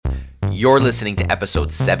You're listening to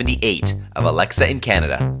episode 78 of Alexa in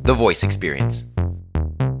Canada, the voice experience.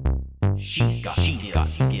 She's got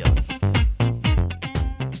skills.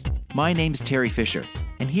 My name's Terry Fisher,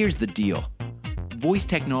 and here's the deal. Voice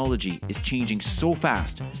technology is changing so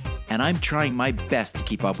fast, and I'm trying my best to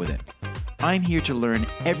keep up with it. I'm here to learn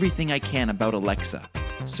everything I can about Alexa,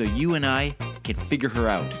 so you and I can figure her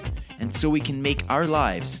out, and so we can make our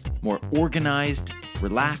lives more organized,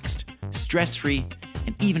 relaxed, stress-free,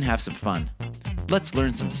 and even have some fun. Let's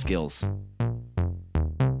learn some skills.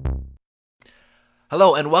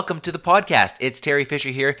 Hello and welcome to the podcast. It's Terry Fisher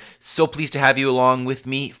here. So pleased to have you along with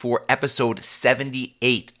me for episode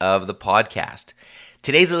 78 of the podcast.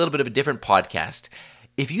 Today's a little bit of a different podcast.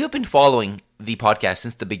 If you have been following the podcast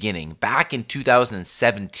since the beginning, back in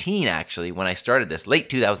 2017 actually, when I started this, late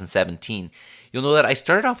 2017, you'll know that I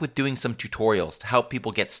started off with doing some tutorials to help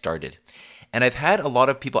people get started. And I've had a lot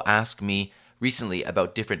of people ask me recently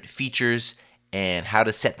about different features and how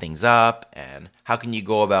to set things up and how can you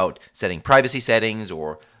go about setting privacy settings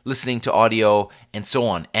or listening to audio and so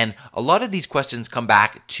on. And a lot of these questions come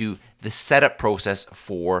back to the setup process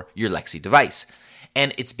for your Lexi device.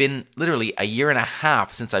 And it's been literally a year and a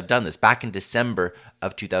half since I've done this, back in December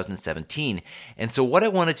of 2017. And so what I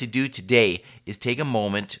wanted to do today is take a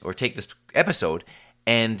moment or take this episode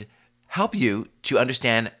and help you to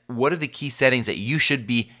understand what are the key settings that you should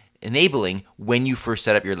be enabling when you first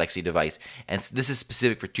set up your Lexi device. And this is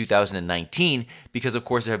specific for 2019 because, of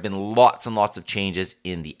course, there have been lots and lots of changes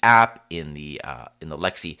in the app, in the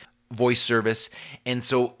Lexi voice service. And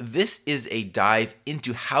so this is a dive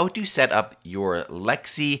into how to set up your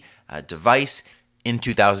Lexi device in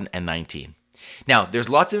 2019. Now, there's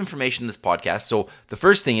lots of information in this podcast. So the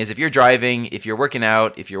first thing is if you're driving, if you're working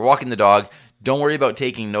out, if you're walking the dog, don't worry about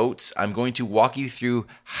taking notes. I'm going to walk you through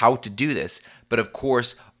how to do this. But of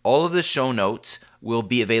course, all of the show notes will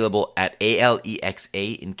be available at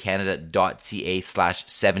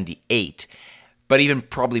alexaincanada.ca/78. But even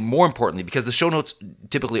probably more importantly, because the show notes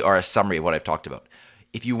typically are a summary of what I've talked about.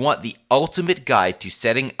 If you want the ultimate guide to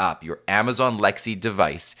setting up your Amazon Lexi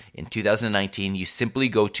device in 2019, you simply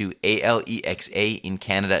go to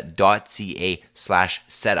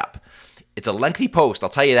alexaincanada.ca/setup. It's a lengthy post, I'll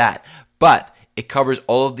tell you that, but it covers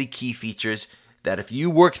all of the key features that if you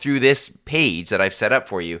work through this page that I've set up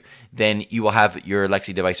for you, then you will have your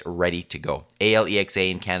Lexi device ready to go.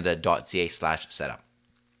 alexaincanada.ca/setup.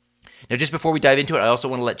 Now, just before we dive into it, I also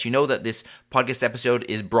want to let you know that this podcast episode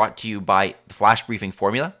is brought to you by the Flash Briefing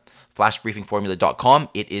Formula, flashbriefingformula.com.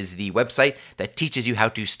 It is the website that teaches you how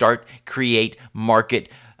to start, create, market,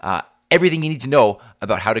 everything you need to know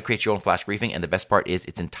about how to create your own flash briefing. And the best part is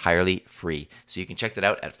it's entirely free. So you can check that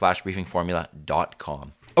out at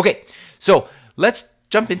flashbriefingformula.com. Okay, so let's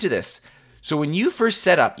jump into this. So when you first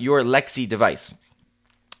set up your Lexi device,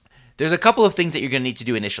 there's a couple of things that you're going to need to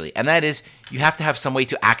do initially, and that is you have to have some way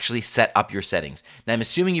to actually set up your settings. Now, I'm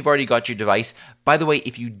assuming you've already got your device. By the way,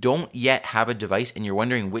 if you don't yet have a device and you're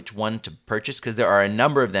wondering which one to purchase, because there are a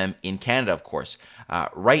number of them in Canada, of course.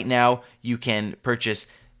 Right now, you can purchase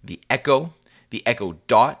the Echo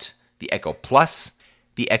Dot, the Echo Plus,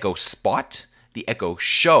 the Echo Spot, the Echo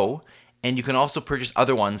Show, and you can also purchase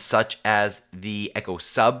other ones such as the Echo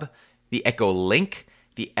Sub, the Echo Link,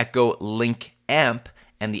 the Echo Link Amp,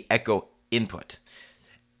 and the Echo Input.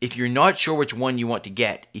 If you're not sure which one you want to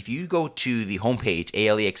get, if you go to the homepage,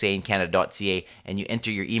 alexaincanada.ca, and you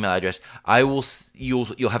enter your email address,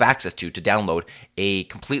 you'll have access to download a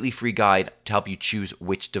completely free guide to help you choose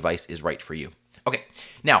which device is right for you. Okay,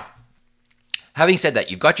 now, having said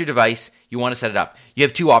that, you've got your device, you want to set it up. You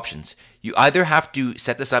have two options. You either have to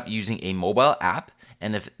set this up using a mobile app,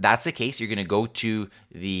 and if that's the case, you're going to go to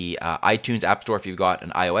the iTunes App Store if you've got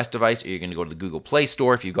an iOS device, or you're going to go to the Google Play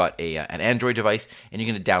Store if you've got an Android device, and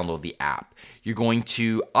you're going to download the app. You're going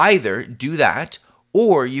to either do that,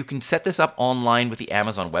 or you can set this up online with the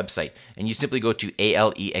Amazon website, and you simply go to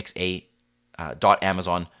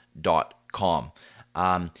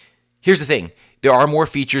alexa.amazon.com. Here's the thing. There are more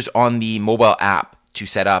features on the mobile app to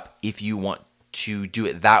set up if you want to do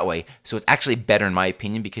it that way. So it's actually better in my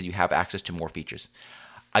opinion because you have access to more features.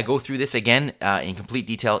 I go through this again in complete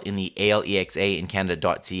detail in the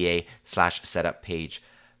alexaincanada.ca/setup page.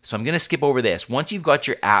 So I'm going to skip over this. Once you've got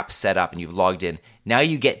your app set up and you've logged in, now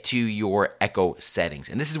you get to your Echo settings.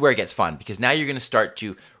 And this is where it gets fun because now you're going to start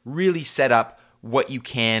to really set up what you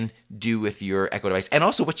can do with your Echo device and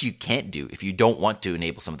also what you can't do if you don't want to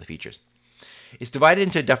enable some of the features. It's divided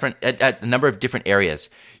into a number of different areas.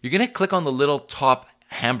 You're going to click on the little top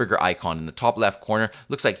hamburger icon in the top left corner.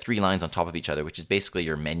 Looks like three lines on top of each other, which is basically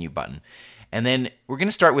your menu button. And then we're going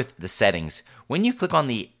to start with the settings. When you click on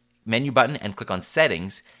the menu button and click on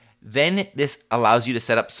settings, Then this allows you to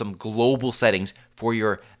set up some global settings for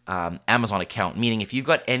your Amazon account, meaning if you've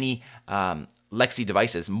got any Lexi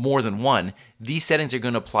devices, more than one, these settings are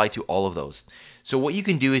going to apply to all of those. So what you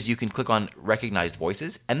can do is you can click on recognized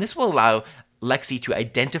voices, and this will allow Lexi to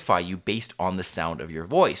identify you based on the sound of your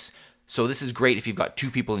voice. So this is great if you've got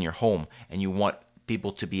two people in your home and you want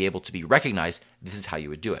people to be able to be recognized. This is how you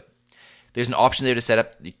would do it. There's an option there to set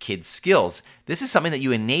up the kids' skills. This is something that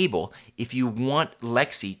you enable if you want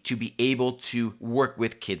Lexi to be able to work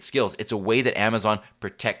with kids' skills. It's a way that Amazon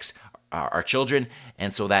protects our children,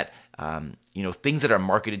 and so that things that are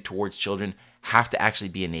marketed towards children have to actually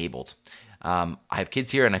be enabled. I have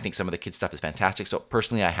kids here, and I think some of the kids' stuff is fantastic. So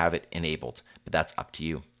personally, I have it enabled, but that's up to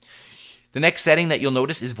you. The next setting that you'll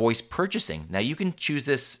notice is voice purchasing. Now you can choose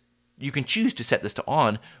this. You can choose to set this to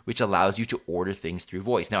on, which allows you to order things through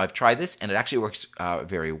voice. Now, I've tried this, and it actually works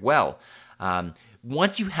very well.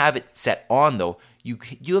 Once you have it set on, though, you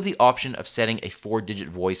have the option of setting a 4-digit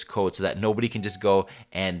voice code so that nobody can just go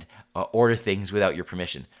and order things without your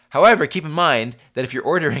permission. However, keep in mind that if you're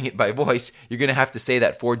ordering it by voice, you're going to have to say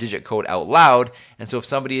that 4-digit code out loud. And so if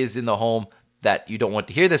somebody is in the home that you don't want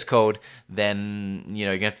to hear this code, then you're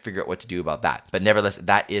going to have to figure out what to do about that. But nevertheless,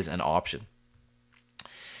 that is an option.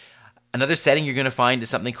 Another setting you're going to find is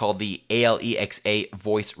something called the Alexa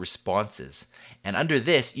voice responses. And under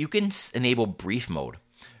this, you can enable brief mode.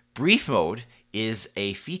 Brief mode is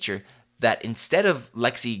a feature that instead of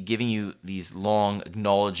Lexi giving you these long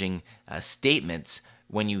acknowledging statements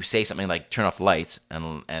when you say something like turn off the lights,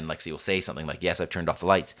 and Lexi will say something like, yes, I've turned off the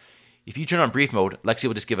lights. If you turn on brief mode, Lexi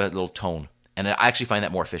will just give a little tone. And I actually find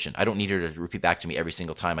that more efficient. I don't need her to repeat back to me every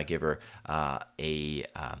single time I give her a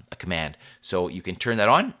command. So you can turn that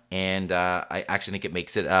on, and I actually think it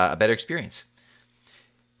makes it a better experience.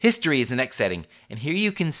 History is the next setting, and here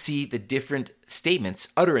you can see the different statements,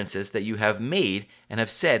 utterances that you have made and have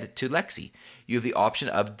said to Lexi. You have the option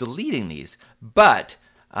of deleting these, but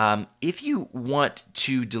if you want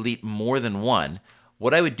to delete more than one,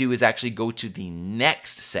 what I would do is actually go to the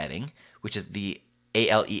next setting, which is the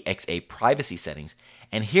Alexa privacy settings.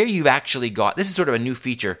 And here you've actually got, this is sort of a new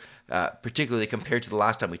feature, particularly compared to the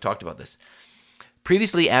last time we talked about this.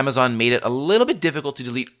 Previously, Amazon made it a little bit difficult to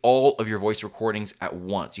delete all of your voice recordings at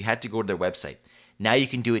once. You had to go to their website. Now you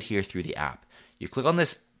can do it here through the app. You click on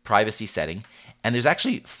this privacy setting, and there's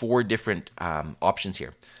actually 4 different options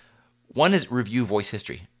here. One is review voice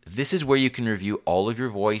history. This is where you can review all of your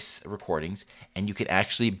voice recordings, and you can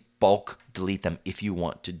actually bulk delete them if you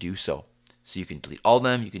want to do so. So you can delete all of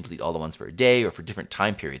them, you can delete all the ones for a day or for different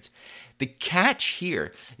time periods. The catch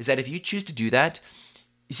here is that if you choose to do that,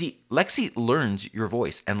 you see, Lexi learns your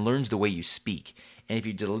voice and learns the way you speak. And if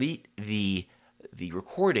you delete the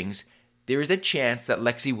recordings, there is a chance that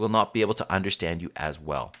Lexi will not be able to understand you as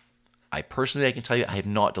well. I can tell you, I have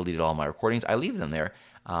not deleted all my recordings. I leave them there.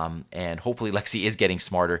 And hopefully Lexi is getting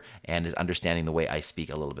smarter and is understanding the way I speak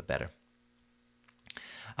a little bit better.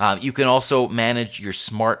 You can also manage your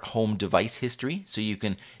smart home device history, so you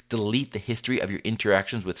can delete the history of your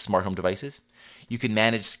interactions with smart home devices. You can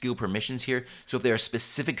manage skill permissions here, so if there are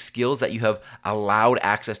specific skills that you have allowed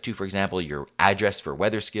access to, for example, your address for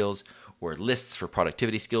weather skills or lists for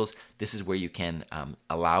productivity skills, this is where you can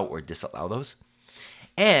allow or disallow those.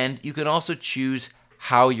 And you can also choose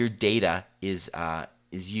how your data is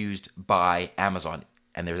used by Amazon,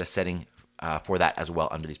 and there's a setting for that as well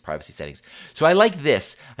under these privacy settings. So I like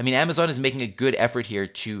this. I mean, Amazon is making a good effort here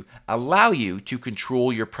to allow you to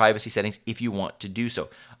control your privacy settings if you want to do so.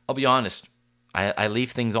 I'll be honest, I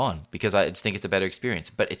leave things on because I just think it's a better experience,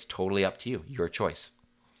 but it's totally up to you, your choice.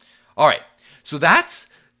 All right, so that's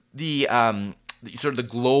the sort of the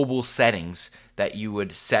global settings that you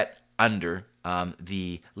would set under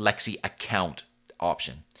the Lexi account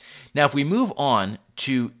option. Now, if we move on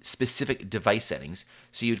to specific device settings,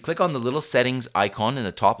 so you'd click on the little settings icon in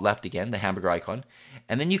the top left again, the hamburger icon,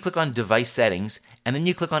 and then you click on device settings, and then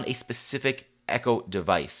you click on a specific Echo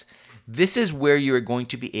device. This is where you're going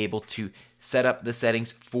to be able to set up the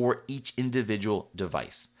settings for each individual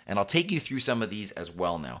device. And I'll take you through some of these as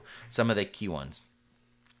well now, some of the key ones.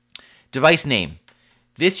 Device name.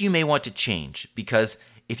 This you may want to change because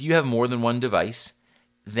if you have more than one device,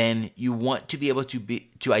 then you want to be able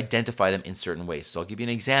to identify them in certain ways. So I'll give you an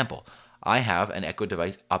example. I have an Echo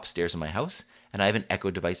device upstairs in my house, and I have an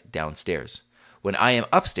Echo device downstairs. When I am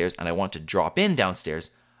upstairs and I want to drop in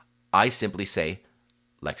downstairs, I simply say,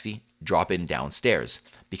 Lexi, drop in downstairs,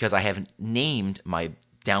 because I have named my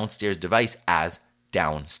downstairs device as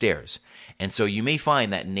downstairs. And so you may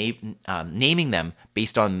find that naming them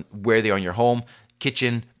based on where they are in your home,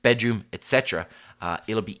 kitchen, bedroom, etc.,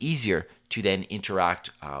 it'll be easier to then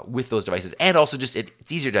interact with those devices. And also just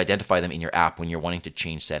it's easier to identify them in your app when you're wanting to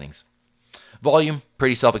change settings. Volume,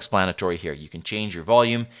 pretty self-explanatory here. You can change your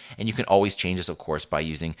volume, and you can always change this, of course, by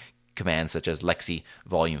using commands such as Lexi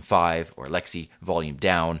volume 5 or Lexi volume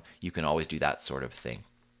down. You can always do that sort of thing.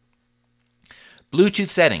 Bluetooth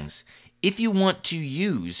settings. If you want to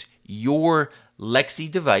use your Lexi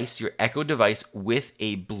device, your Echo device, with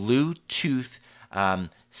a Bluetooth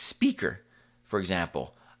speaker, for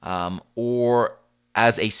example, or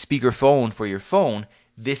as a speakerphone for your phone,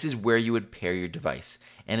 this is where you would pair your device.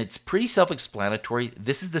 And it's pretty self-explanatory.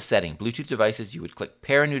 This is the setting. Bluetooth devices, you would click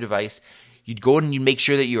pair a new device. You'd go and you'd make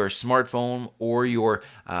sure that your smartphone or your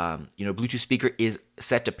Bluetooth speaker is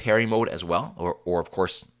set to pairing mode as well, or of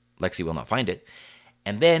course, Lexi will not find it.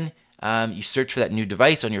 And then you search for that new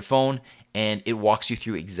device on your phone, and it walks you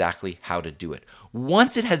through exactly how to do it.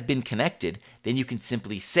 Once it has been connected, then you can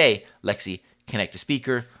simply say, Lexi, connect to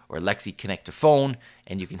speaker, or Lexi, connect to phone,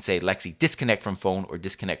 and you can say, Lexi, disconnect from phone or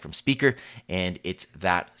disconnect from speaker, and it's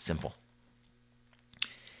that simple.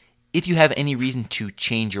 If you have any reason to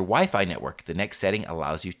change your Wi-Fi network, the next setting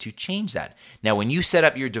allows you to change that. Now, when you set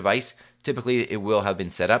up your device, typically it will have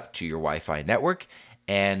been set up to your Wi-Fi network,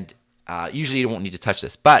 and usually you won't need to touch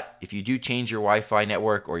this. But if you do change your Wi-Fi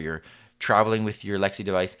network or you're traveling with your Lexi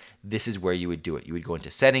device, this is where you would do it. You would go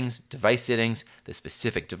into settings, device settings, the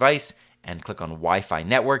specific device, and click on Wi-Fi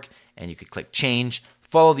network, and you could click change,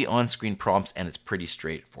 follow the on-screen prompts, and it's pretty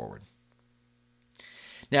straightforward.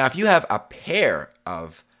 Now, if you have a pair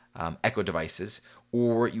of Echo devices,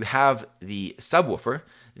 or you have the subwoofer,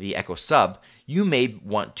 the Echo Sub, you may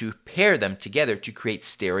want to pair them together to create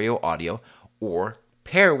stereo audio, or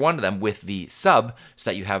pair one of them with the sub so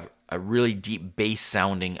that you have a really deep bass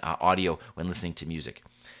sounding audio when listening to music.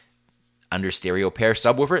 Under stereo pair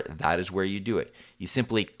subwoofer, that is where you do it. You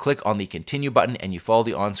simply click on the continue button and you follow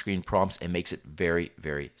the on-screen prompts. It makes it very,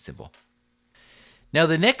 very simple. Now,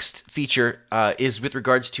 the next feature is with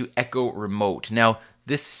regards to Echo Remote. Now,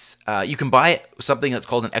 this you can buy something that's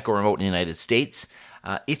called an Echo Remote in the United States.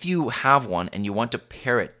 If you have one and you want to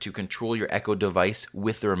pair it to control your Echo device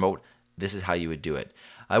with the remote, this is how you would do it.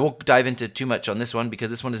 I won't dive into too much on this one because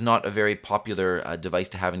this one is not a very popular device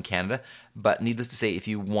to have in Canada. But needless to say, if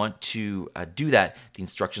you want to do that, the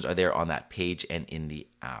instructions are there on that page and in the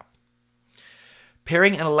app.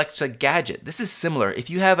 Pairing an Alexa gadget. This is similar. If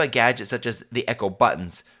you have a gadget such as the Echo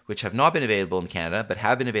Buttons, which have not been available in Canada but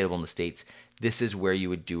have been available in the States, this is where you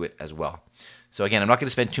would do it as well. So again, I'm not going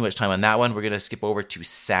to spend too much time on that one. We're going to skip over to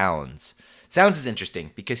sounds. Sounds is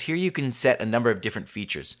interesting because here you can set a number of different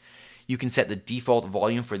features. You can set the default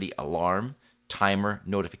volume for the alarm, timer,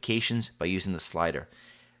 notifications by using the slider.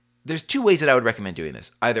 There's two ways that I would recommend doing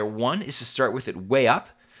this. Either one is to start with it way up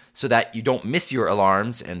so that you don't miss your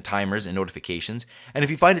alarms and timers and notifications. And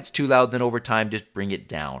if you find it's too loud, then over time, just bring it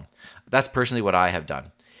down. That's personally what I have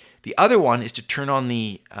done. The other one is to turn on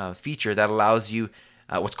the feature that allows you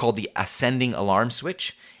what's called the ascending alarm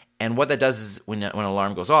switch. And what that does is when an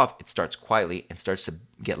alarm goes off, it starts quietly and starts to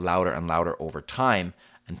get louder and louder over time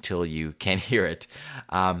until you can't hear it.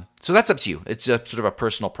 So that's up to you. It's a sort of a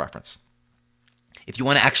personal preference. If you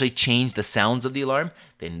want to actually change the sounds of the alarm,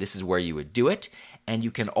 then this is where you would do it. And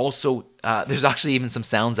you can also, there's actually even some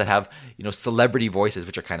sounds that have, celebrity voices,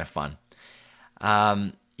 which are kind of fun.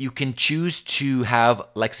 You can choose to have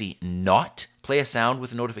Lexi not play a sound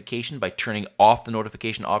with a notification by turning off the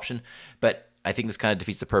notification option. But I think this kind of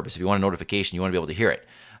defeats the purpose. If you want a notification, you want to be able to hear it,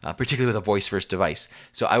 particularly with a voice-first device.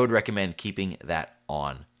 So I would recommend keeping that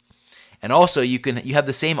on. And also, you have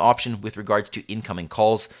the same option with regards to incoming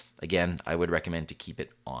calls. Again, I would recommend to keep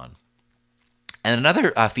it on. And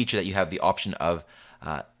another feature that you have the option of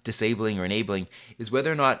disabling or enabling is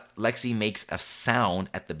whether or not Lexi makes a sound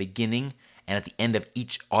at the beginning and at the end of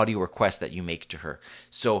each audio request that you make to her.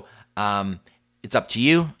 So it's up to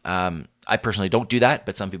you. I personally don't do that,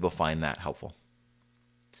 but some people find that helpful.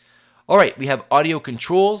 All right, we have audio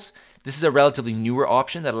controls. This is a relatively newer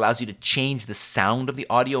option that allows you to change the sound of the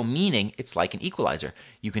audio, meaning it's like an equalizer.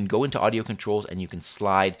 You can go into audio controls and you can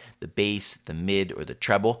slide the bass, the mid, or the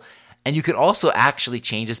treble. And you can also actually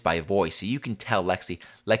change this by voice. So you can tell Lexi,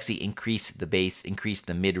 increase the bass, increase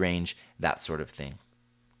the mid-range, that sort of thing.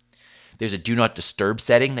 There's a do not disturb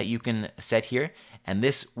setting that you can set here. And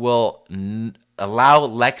this will allow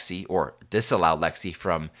Lexi or disallow Lexi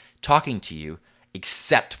from talking to you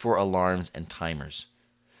except for alarms and timers.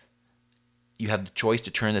 You have the choice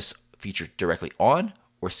to turn this feature directly on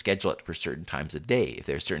or schedule it for certain times of day if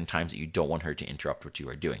there are certain times that you don't want her to interrupt what you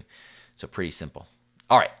are doing. So pretty simple.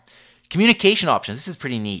 All right. Communication options. This is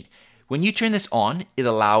pretty neat. When you turn this on, it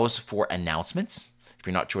allows for announcements. if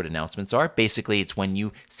you're not sure what announcements are, basically it's when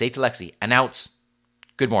you say to Lexi, announce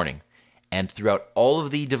good morning. And throughout all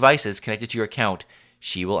of the devices connected to your account,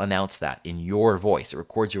 she will announce that in your voice. It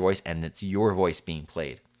records your voice and it's your voice being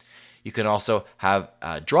played. You can also have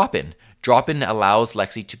drop-in. Drop-in allows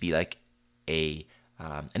Lexi to be like an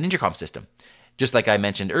intercom system. Just like I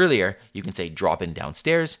mentioned earlier, you can say drop in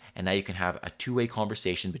downstairs, and now you can have a two-way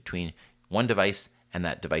conversation between one device and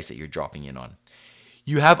that device that you're dropping in on.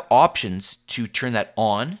 You have options to turn that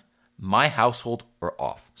on, My Household, or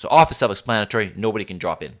off. So off is self-explanatory, nobody can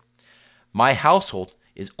drop in. My Household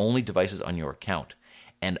is only devices on your account.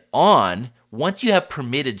 And on, once you have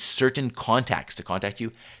permitted certain contacts to contact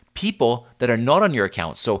you, people that are not on your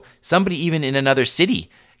account, so somebody even in another city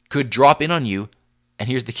could drop in on you, and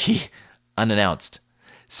here's the key, unannounced.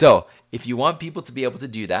 So if you want people to be able to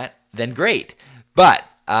do that, then great. But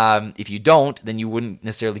if you don't, then you wouldn't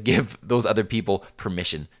necessarily give those other people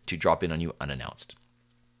permission to drop in on you unannounced.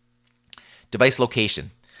 Device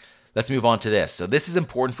location. Let's move on to this. So this is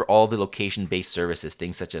important for all the location-based services,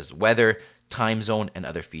 things such as weather, time zone, and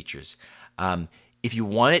other features. If you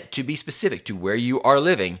want it to be specific to where you are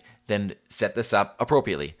living, then set this up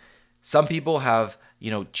appropriately. Some people have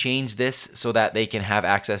changed this so that they can have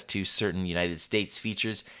access to certain United States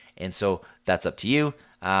features, and so that's up to you.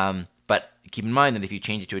 But keep in mind that if you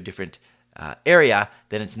change it to a different area,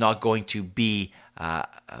 then it's not going to be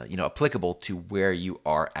applicable to where you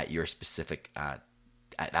are at your specific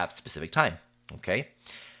at that specific time. Okay,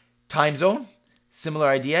 time zone. Similar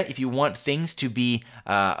idea. If you want things to be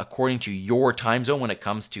according to your time zone when it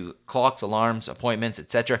comes to clocks, alarms, appointments,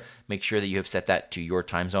 etc., make sure that you have set that to your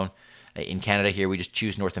time zone. In Canada here, we just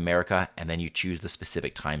choose North America, and then you choose the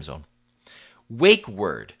specific time zone. Wake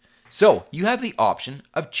word. So you have the option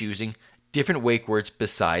of choosing different wake words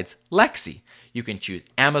besides Lexi. You can choose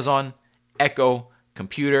Amazon, Echo,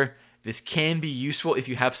 computer. This can be useful if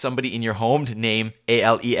you have somebody in your home to name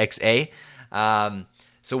Alexa.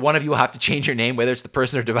 So one of you will have to change your name, whether it's the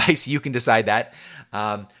person or device. You can decide that.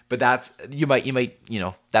 But that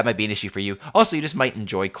might be an issue for you. Also, you just might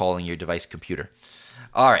enjoy calling your device computer.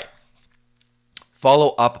 All right.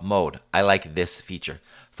 Follow-up mode. I like this feature.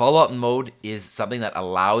 Follow-up mode is something that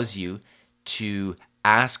allows you to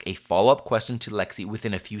ask a follow-up question to Lexi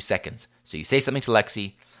within a few seconds. So you say something to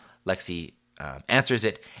Lexi, Lexi answers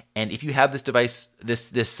it, and if you have this device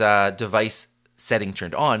setting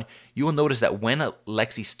turned on, you will notice that when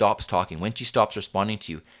Lexi stops talking, when she stops responding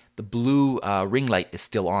to you, the blue ring light is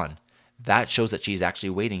still on. That shows that she's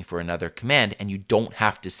actually waiting for another command, and you don't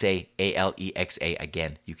have to say Alexa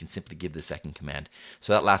again. You can simply give the second command.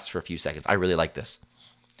 So that lasts for a few seconds. I really like this.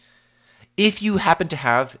 If you happen to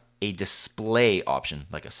have a display option,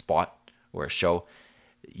 like a spot or a show,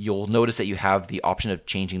 you'll notice that you have the option of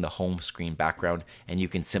changing the home screen background, and you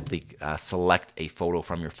can simply select a photo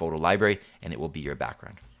from your photo library, and it will be your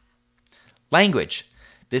background. Language.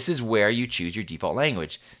 This is where you choose your default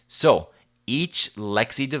language. So each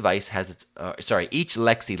Lexi device has each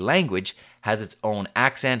Lexi language has its own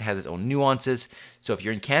accent, has its own nuances. So if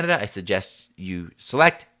you're in Canada, I suggest you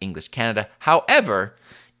select English Canada. However,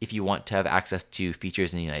 if you want to have access to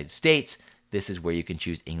features in the United States, this is where you can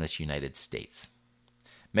choose English United States.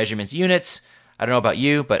 Measurements units. I don't know about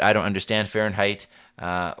you, but I don't understand Fahrenheit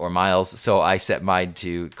or miles, so I set mine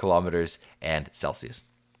to kilometers and Celsius.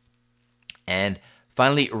 And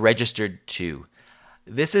finally, registered to.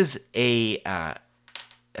 This is a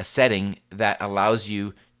setting that allows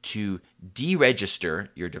you to deregister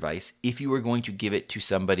your device if you were going to give it to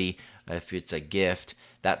somebody, if it's a gift,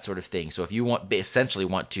 that sort of thing. So if you essentially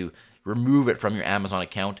want to remove it from your Amazon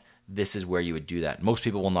account, this is where you would do that. Most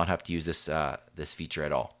people will not have to use this feature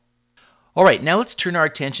at all. All right, now let's turn our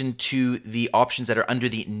attention to the options that are under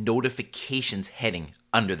the notifications heading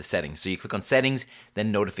under the settings. So you click on settings,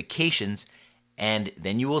 then notifications, and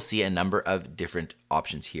then you will see a number of different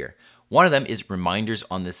options here. One of them is reminders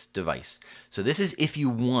on this device. So this is if you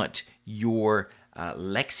want your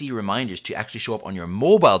Lexi reminders to actually show up on your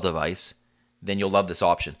mobile device, then you'll love this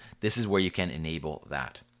option. This is where you can enable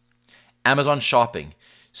that. Amazon shopping.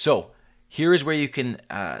 So here is where you can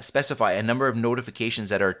specify a number of notifications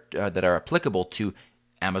that are applicable to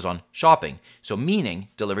Amazon shopping. So meaning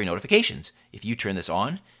delivery notifications. If you turn this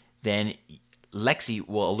on, then Lexi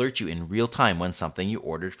will alert you in real time when something you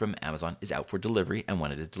ordered from Amazon is out for delivery and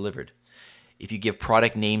when it is delivered. If you give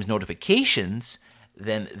product names notifications,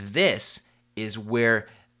 then this is where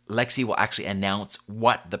Lexi will actually announce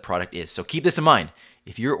what the product is. So keep this in mind.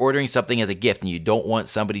 If you're ordering something as a gift and you don't want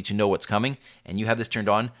somebody to know what's coming and you have this turned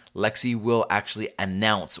on, Lexi will actually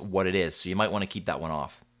announce what it is. So you might want to keep that one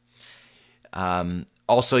off.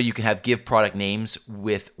 Also, you can have give product names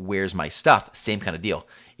with where's my stuff. Same kind of deal.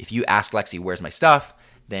 If you ask Lexi, where's my stuff,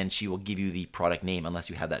 then she will give you the product name unless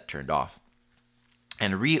you have that turned off.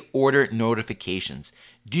 And reorder notifications.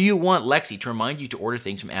 Do you want Lexi to remind you to order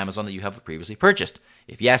things from Amazon that you have previously purchased?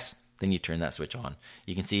 If yes, then you turn that switch on.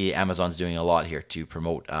 You can see Amazon's doing a lot here to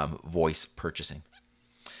promote voice purchasing.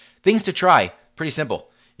 Things to try, pretty simple.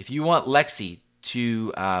 If you want Lexi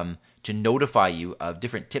to notify you of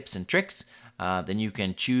different tips and tricks, then you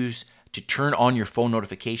can choose to turn on your phone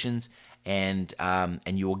notifications, and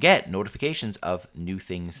you will get notifications of new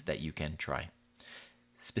things that you can try.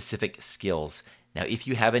 Specific skills. Now, if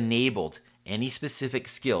you have enabled any specific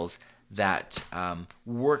skills that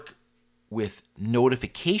work with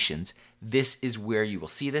notifications, this is where you will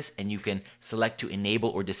see this, and you can select to enable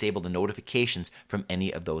or disable the notifications from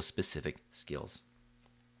any of those specific skills.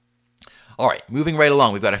 All right, moving right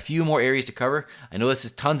along. We've got a few more areas to cover. I know this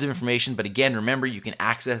is tons of information, but again, remember, you can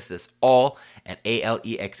access this all at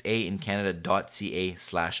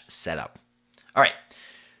alexaincanada.ca/setup. All right,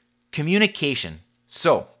 communication.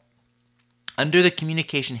 So, under the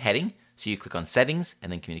communication heading, so you click on settings and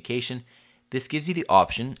then communication, this gives you the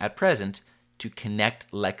option at present to connect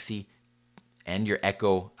Lexi and your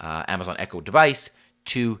Echo, Amazon Echo device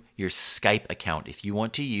to your Skype account if you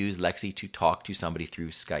want to use Lexi to talk to somebody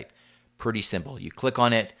through Skype. Pretty simple. You click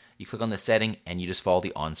on it, you click on the setting, and you just follow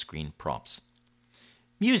the on-screen prompts.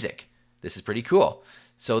 Music. This is pretty cool.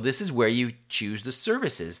 So this is where you choose the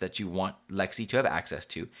services that you want Lexi to have access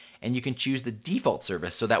to, and you can choose the default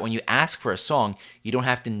service so that when you ask for a song, you don't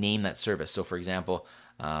have to name that service. So for example,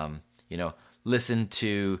 listen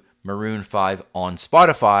to Maroon 5 on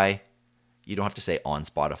Spotify. You don't have to say on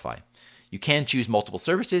Spotify. You can choose multiple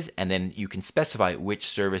services, and then you can specify which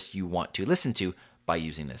service you want to listen to by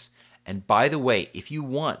using this. And by the way, if you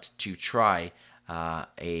want to try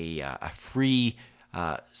a free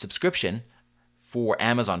subscription for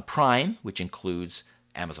Amazon Prime, which includes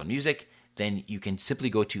Amazon Music, then you can simply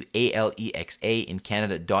go to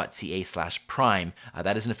alexaincanada.ca/prime.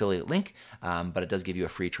 That is an affiliate link, but it does give you a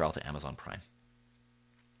free trial to Amazon Prime.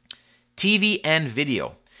 TV and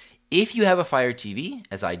video. If you have a Fire TV,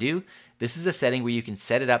 as I do, this is a setting where you can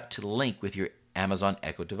set it up to link with your Amazon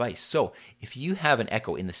Echo device. So if you have an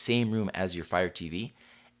Echo in the same room as your Fire TV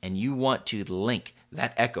and you want to link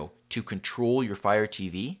that Echo to control your Fire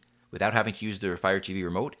TV without having to use the Fire TV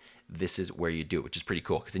remote, this is where you do it, which is pretty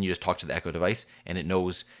cool because then you just talk to the Echo device and it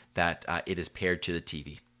knows that it is paired to the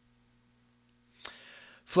TV.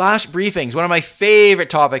 Flash briefings, one of my favorite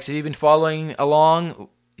topics. If you've been following along,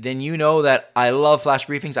 then you know that I love flash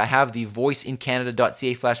briefings. I have the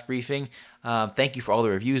voiceincanada.ca flash briefing. Thank you for all the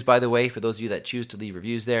reviews, by the way, for those of you that choose to leave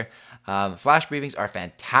reviews there. Flash briefings are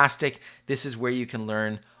fantastic. This is where you can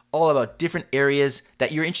learn all about different areas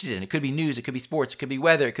that you're interested in. It could be news, it could be sports, it could be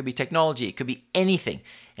weather, it could be technology, it could be anything.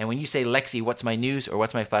 And when you say, Lexi, what's my news or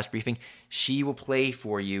what's my flash briefing, she will play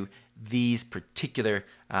for you these particular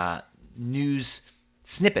news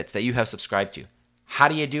snippets that you have subscribed to. How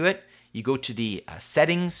do you do it? You go to the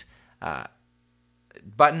settings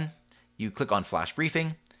button, you click on flash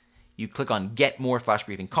briefing, you click on get more flash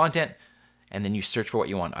briefing content, and then you search for what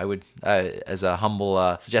you want. I would, as a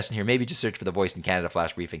humble suggestion here, maybe just search for the Voice in Canada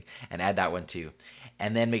flash briefing and add that one too.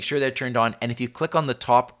 And then make sure they're turned on. And if you click on the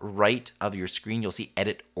top right of your screen, you'll see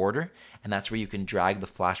edit order. And that's where you can drag the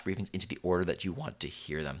flash briefings into the order that you want to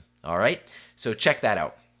hear them. All right, so check that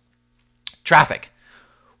out. Traffic.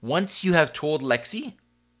 Once you have told Lexi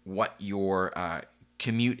what your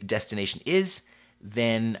commute destination is,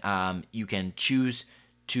 then you can choose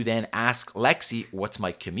to then ask Lexi, what's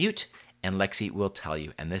my commute? And Lexi will tell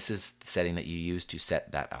you. And this is the setting that you use to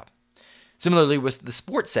set that up. Similarly with the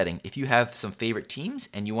sports setting, if you have some favorite teams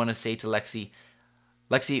and you want to say to Lexi,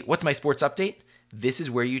 what's my sports update? This is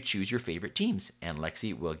where you choose your favorite teams, and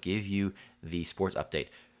Lexi will give you the sports update.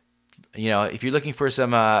 You know, if you're looking for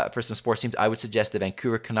some sports teams, I would suggest the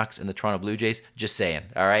Vancouver Canucks and the Toronto Blue Jays. Just saying,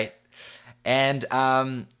 all right? And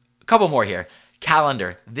a couple more here.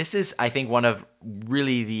 Calendar. This is, I think, one of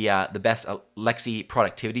really the best Lexi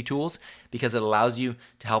productivity tools because it allows you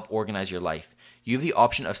to help organize your life. You have the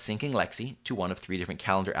option of syncing Lexi to one of 3 different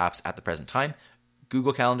calendar apps at the present time: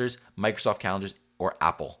 Google Calendars, Microsoft Calendars, or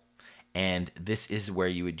Apple. And this is where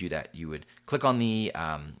you would do that. You would click on the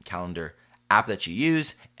calendar app that you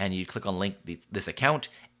use, and you click on link this account,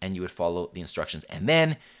 and you would follow the instructions. And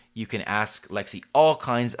then you can ask Lexi all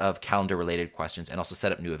kinds of calendar-related questions and also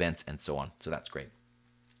set up new events and so on. So that's great.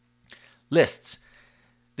 Lists.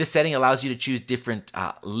 This setting allows you to choose different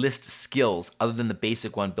list skills other than the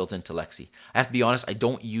basic one built into Lexi. I have to be honest, I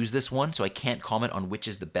don't use this one, so I can't comment on which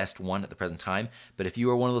is the best one at the present time. But if you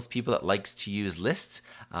are one of those people that likes to use lists,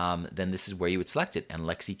 then this is where you would select it, and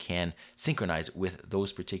Lexi can synchronize with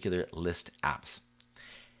those particular list apps.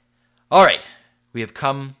 All right, we have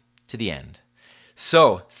come to the end.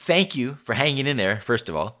 So thank you for hanging in there, first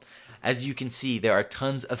of all. As you can see, there are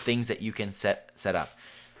tons of things that you can set up.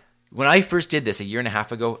 When I first did this a year and a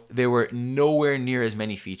half ago, there were nowhere near as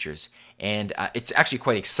many features. And it's actually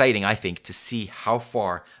quite exciting, I think, to see how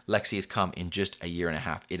far Lexi has come in just a year and a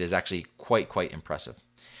half. It is actually quite impressive.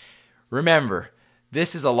 Remember,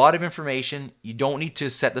 this is a lot of information. You don't need to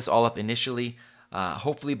set this all up initially.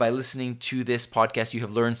 Hopefully by listening to this podcast, you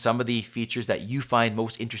have learned some of the features that you find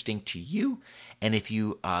most interesting to you. And if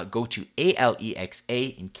you go to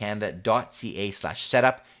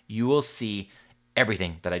alexaincanada.ca/setup, you will see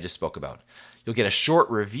everything that I just spoke about. You'll get a short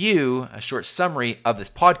review, a short summary of this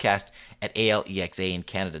podcast at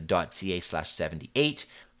alexaincanada.ca/78.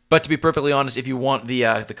 But to be perfectly honest, if you want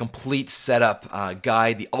the complete setup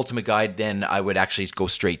guide, the ultimate guide, then I would actually go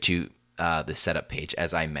straight to the setup page,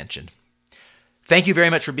 as I mentioned. Thank you very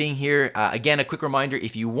much for being here. Again, a quick reminder,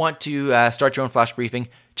 if you want to start your own flash briefing,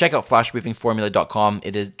 check out flashbriefingformula.com.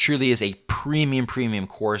 It truly is a premium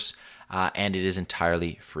course, and it is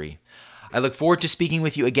entirely free. I look forward to speaking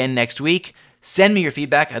with you again next week. Send me your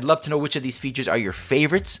feedback. I'd love to know which of these features are your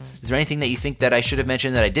favorites. Is there anything that you think that I should have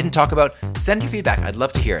mentioned that I didn't talk about? Send your feedback. I'd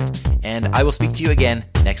love to hear it. And I will speak to you again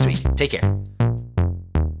next week. Take care.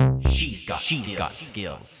 She's got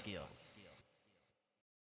skills.